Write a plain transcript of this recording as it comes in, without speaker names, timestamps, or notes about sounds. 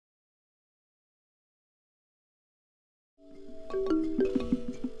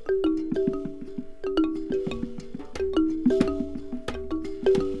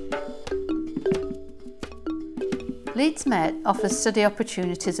Leeds Met offers study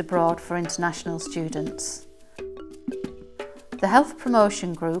opportunities abroad for international students. The Health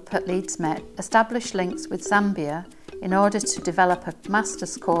Promotion Group at Leeds Met established links with Zambia in order to develop a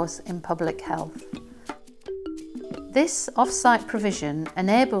master's course in public health. This off-site provision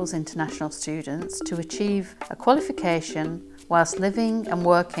enables international students to achieve a qualification whilst living and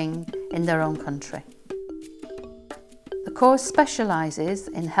working in their own country. The course specialises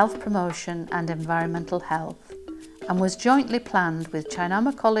in health promotion and environmental health and was jointly planned with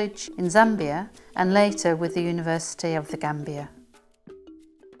Chainama College in Zambia and later with the University of the Gambia.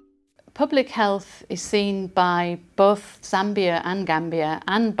 Public health is seen by both Zambia and Gambia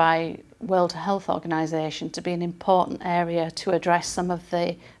and by World Health Organization to be an important area to address some of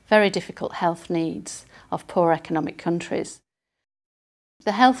the very difficult health needs of poor economic countries.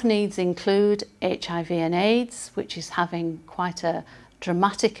 The health needs include HIV and AIDS, which is having quite a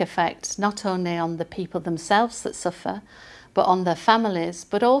dramatic effect not only on the people themselves that suffer, but on their families,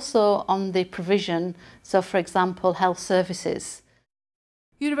 but also on the provision, so for example, health services.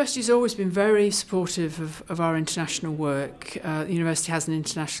 The university has always been very supportive of our international work. The university has an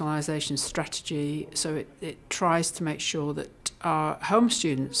internationalisation strategy, so it tries to make sure that our home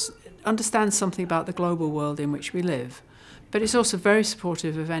students understand something about the global world in which we live. But it's also very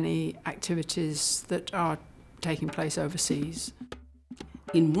supportive of any activities that are taking place overseas.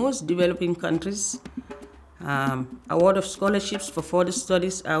 In most developing countries, award of scholarships for further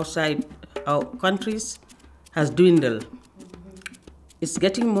studies outside our countries has dwindled. It's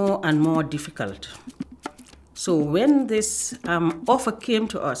getting more and more difficult. So when this offer came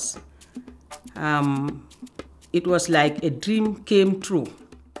to us, it was like a dream came true.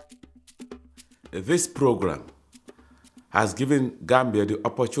 This program has given Gambia the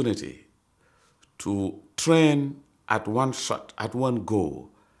opportunity to train at one shot, at one go,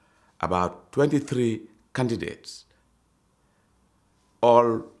 about 23 candidates,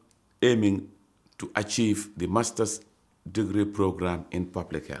 all aiming to achieve the master's degree program in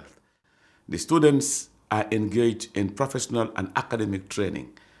public health. The students are engaged in professional and academic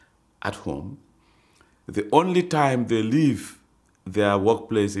training at home. The only time they leave their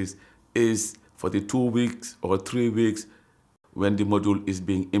workplaces is for the 2 weeks or 3 weeks when the module is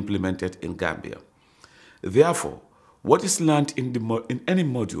being implemented in Gambia. Therefore, what is learned in any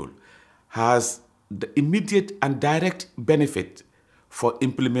module has the immediate and direct benefit for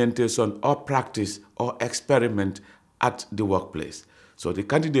implementation or practice or experiment at the workplace. So the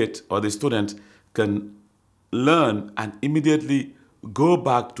candidate or the student can learn and immediately go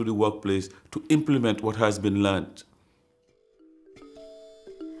back to the workplace to implement what has been learned.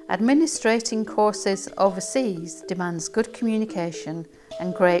 Administrating courses overseas demands good communication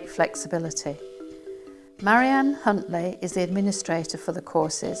and great flexibility. Marianne Huntley is the administrator for the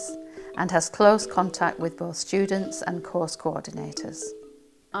courses and has close contact with both students and course coordinators.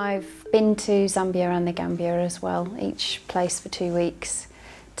 I've been to Zambia and the Gambia as well, each place for 2 weeks,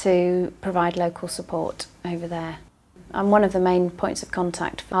 to provide local support over there. I'm one of the main points of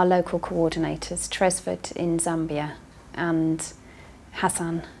contact for our local coordinators, Tresford in Zambia and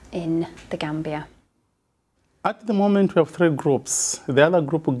Hassan in the Gambia. At the moment, we have 3 groups. The other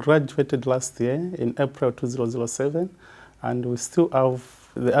group graduated last year in April 2007, and we still have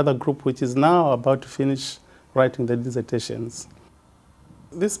the other group which is now about to finish writing the dissertations.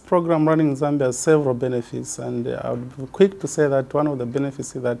 This program running in Zambia has several benefits, and I would be quick to say that one of the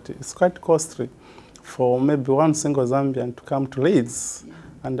benefits is that it's quite costly for maybe one single Zambian to come to Leeds.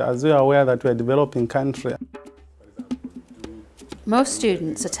 And as we are aware that we are a developing country. Most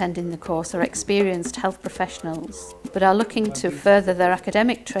students attending the course are experienced health professionals, but are looking to further their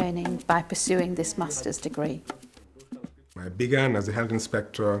academic training by pursuing this master's degree. I began as a health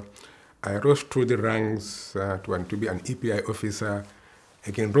inspector. I rose through the ranks to be an EPI officer.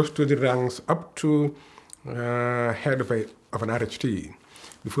 Again, rose through the ranks up to head of an RHT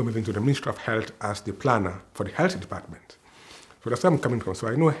before moving to the Ministry of Health as the planner for the health department. So that's where I'm coming from. So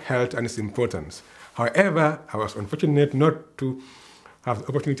I know health and its importance. However, I was unfortunate not to have the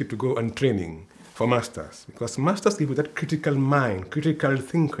opportunity to go on training for masters, because masters give you that critical mind, critical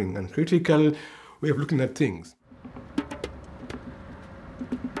thinking, and critical way of looking at things.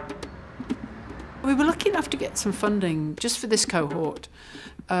 We were lucky enough to get some funding just for this cohort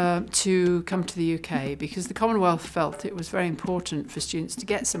to come to the UK, because the Commonwealth felt it was very important for students to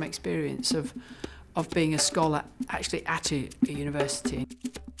get some experience of being a scholar actually at a university.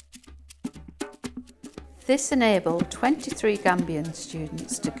 This enabled 23 Gambian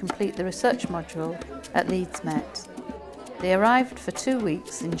students to complete the research module at Leeds Met. They arrived for 2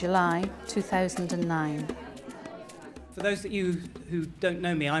 weeks in July 2009. For those of you who don't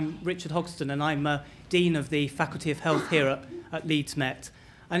know me, I'm Richard Hogston and I'm Dean of the Faculty of Health here at Leeds Met.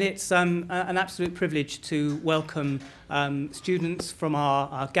 And it's an absolute privilege to welcome students from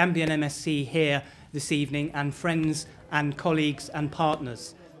our Gambian MSc here this evening and friends and colleagues and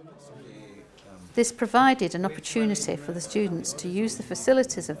partners. This provided an opportunity for the students to use the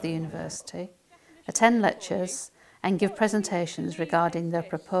facilities of the university, attend lectures and give presentations regarding their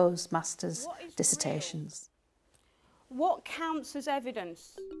proposed master's dissertations. What counts as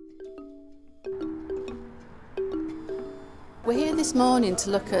evidence? We're here this morning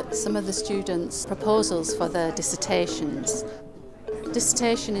to look at some of the students' proposals for their dissertations.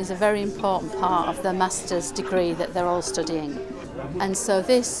 Dissertation is a very important part of the master's degree that they're all studying. And so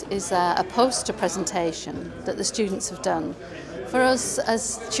this is a poster presentation that the students have done for us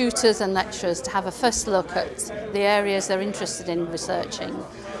as tutors and lecturers to have a first look at the areas they're interested in researching,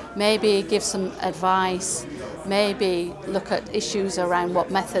 maybe give some advice, maybe look at issues around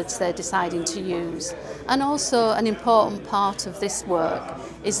what methods they're deciding to use. And also an important part of this work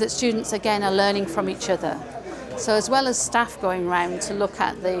is that students again are learning from each other. So as well as staff going round to look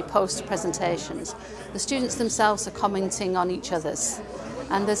at the poster presentations, the students themselves are commenting on each other's.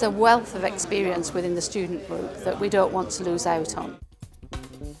 And there's a wealth of experience within the student group that we don't want to lose out on.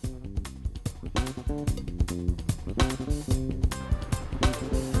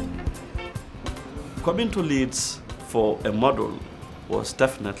 Coming to Leeds for a module was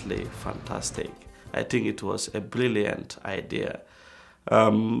definitely fantastic. I think it was a brilliant idea.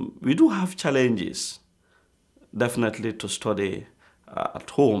 We do have challenges, definitely, to study at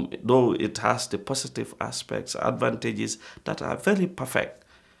home, though it has the positive aspects, advantages that are very perfect.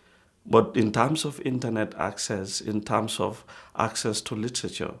 But in terms of internet access, in terms of access to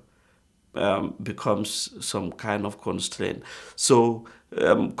literature, becomes some kind of constraint. So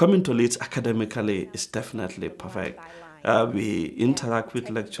coming to Leeds academically is definitely perfect. We interact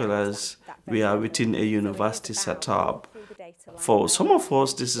with lecturers, we are within a university setup. For some of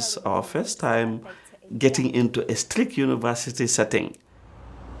us, this is our first time getting into a strict university setting.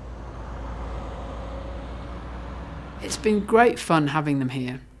 It's been great fun having them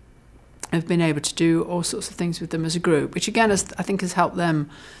here. I've been able to do all sorts of things with them as a group, which again I think has helped them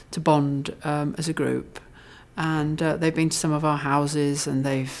to bond as a group. And they've been to some of our houses and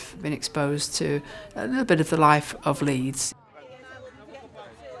they've been exposed to a little bit of the life of Leeds.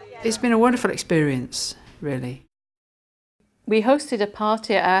 It's been a wonderful experience, really. We hosted a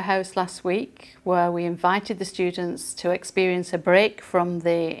party at our house last week where we invited the students to experience a break from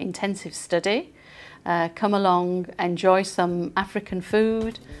the intensive study. Come along, enjoy some African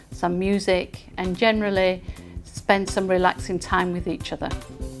food, some music and generally spend some relaxing time with each other.